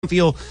For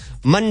your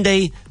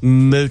Monday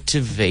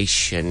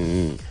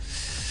motivation.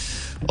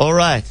 All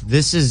right,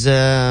 this is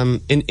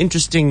an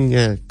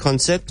interesting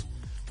concept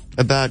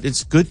about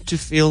it's good to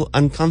feel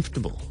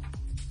uncomfortable.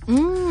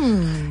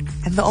 And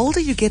the older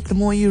you get, the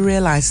more you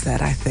realize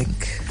that, I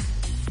think.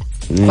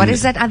 What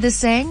is that other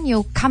saying?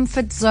 Your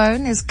comfort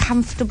zone is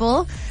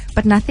comfortable,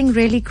 but nothing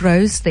really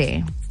grows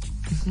there.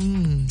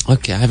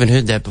 Okay, I haven't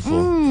heard that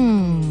before.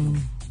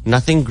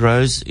 Nothing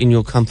grows in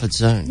your comfort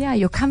zone. Yeah,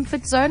 your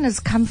comfort zone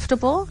is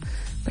comfortable,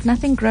 but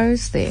nothing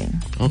grows there.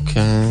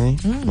 Okay.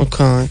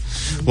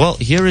 Well,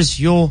 here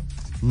is your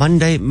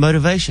Monday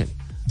motivation.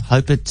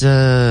 Hope it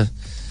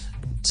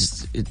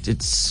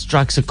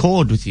strikes a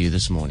chord with you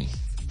this morning.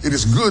 It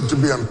is good to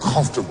be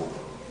uncomfortable.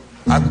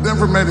 I've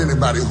never met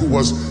anybody who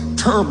was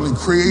terribly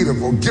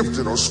creative or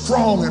gifted or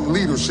strong in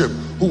leadership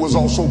who was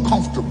also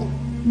comfortable.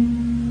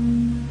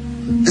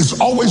 It's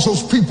always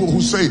those people who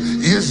say,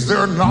 is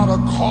there not a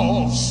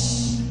cause?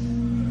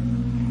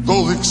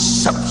 Those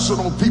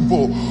exceptional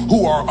people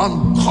who are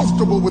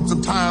uncomfortable with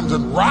the times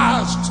and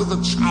rise to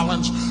the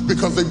challenge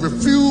because they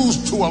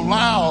refuse to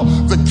allow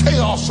the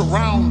chaos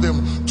around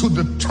them to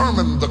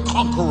determine the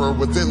conqueror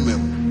within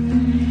them.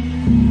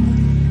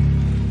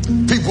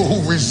 People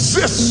who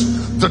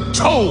resist the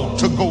toe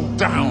to go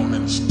down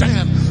and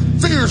stand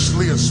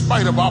fiercely in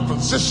spite of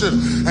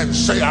opposition and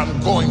say, I'm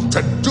going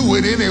to do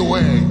it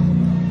anyway.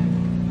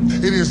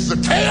 It is the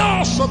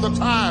chaos of the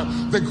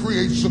time that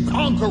creates the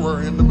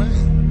conqueror in the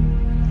man.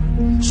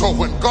 So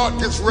when God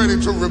gets ready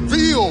to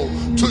reveal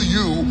to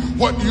you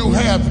what you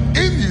have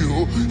in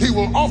you, he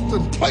will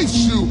often place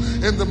you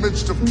in the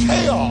midst of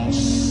chaos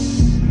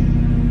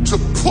to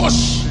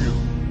push you.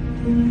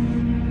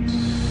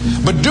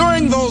 But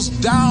during those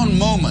down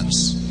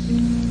moments,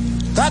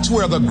 that's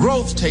where the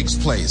growth takes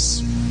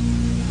place.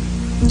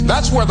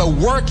 That's where the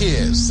work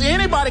is. See,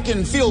 anybody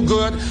can feel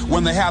good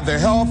when they have their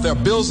health, their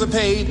bills are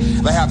paid,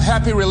 they have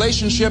happy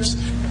relationships.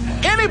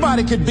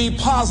 Anybody could be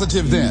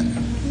positive then.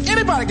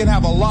 Anybody can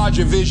have a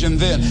larger vision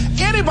then.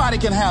 Anybody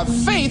can have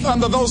faith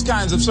under those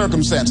kinds of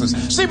circumstances.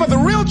 See, but the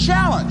real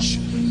challenge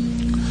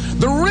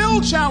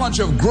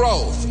of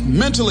growth,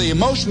 mentally,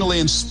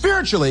 emotionally, and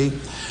spiritually,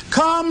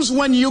 comes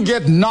when you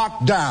get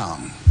knocked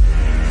down.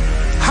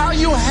 How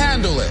you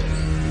handle it.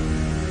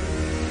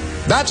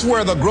 That's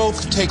where the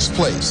growth takes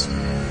place.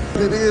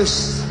 It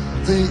is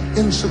the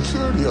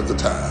insecurity of the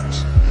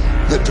times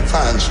that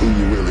defines who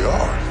you really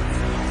are.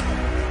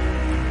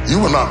 You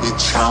will not be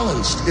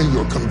challenged in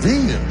your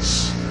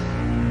convenience.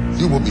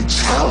 You will be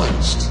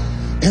challenged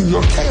in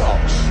your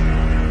chaos.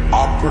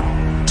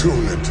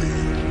 Opportunity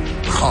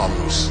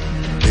comes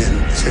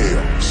in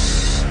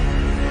chaos.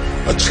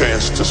 A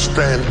chance to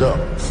stand up.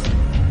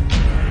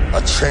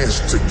 A chance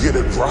to get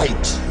it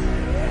right.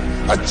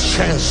 A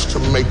chance to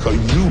make a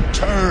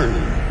U-turn.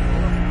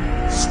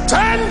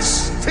 Stand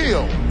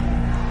still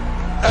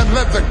and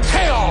let the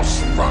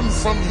chaos run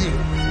from you.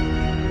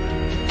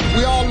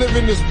 We all live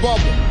in this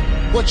bubble.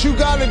 What you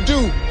got to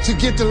do to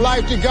get the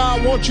life that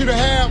God wants you to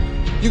have,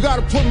 you got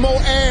to put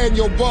more air in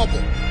your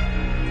bubble.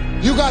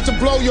 You got to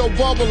blow your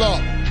bubble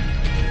up.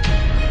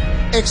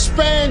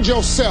 Expand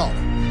yourself.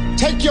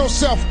 Take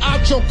yourself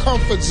out your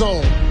comfort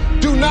zone.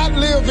 Do not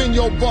live in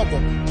your bubble.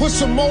 Put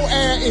some more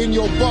air in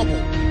your bubble.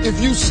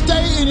 If you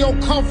stay in your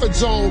comfort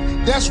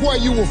zone, that's where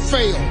you will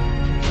fail.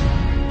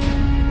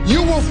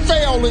 You will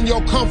fail in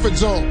your comfort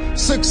zone.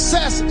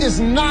 Success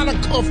is not a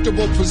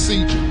comfortable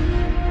procedure.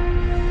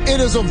 It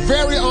is a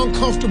very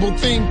uncomfortable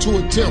thing to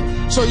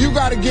attempt. So you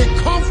got to get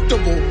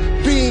comfortable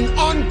being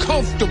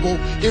uncomfortable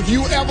if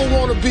you ever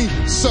want to be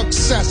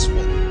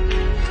successful.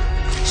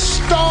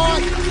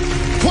 Start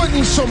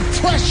putting some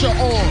pressure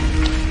on.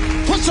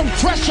 Put some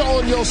pressure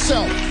on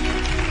yourself.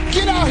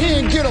 Get out here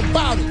and get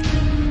about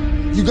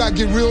it. You got to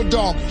get real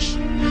doggish.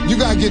 You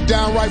got to get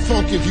downright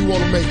funky if you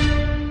want to make it.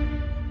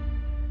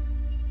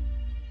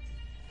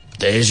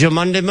 There's your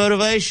Monday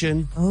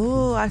motivation.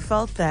 Oh, I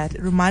felt that.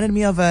 It reminded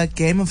me of a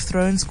Game of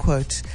Thrones quote.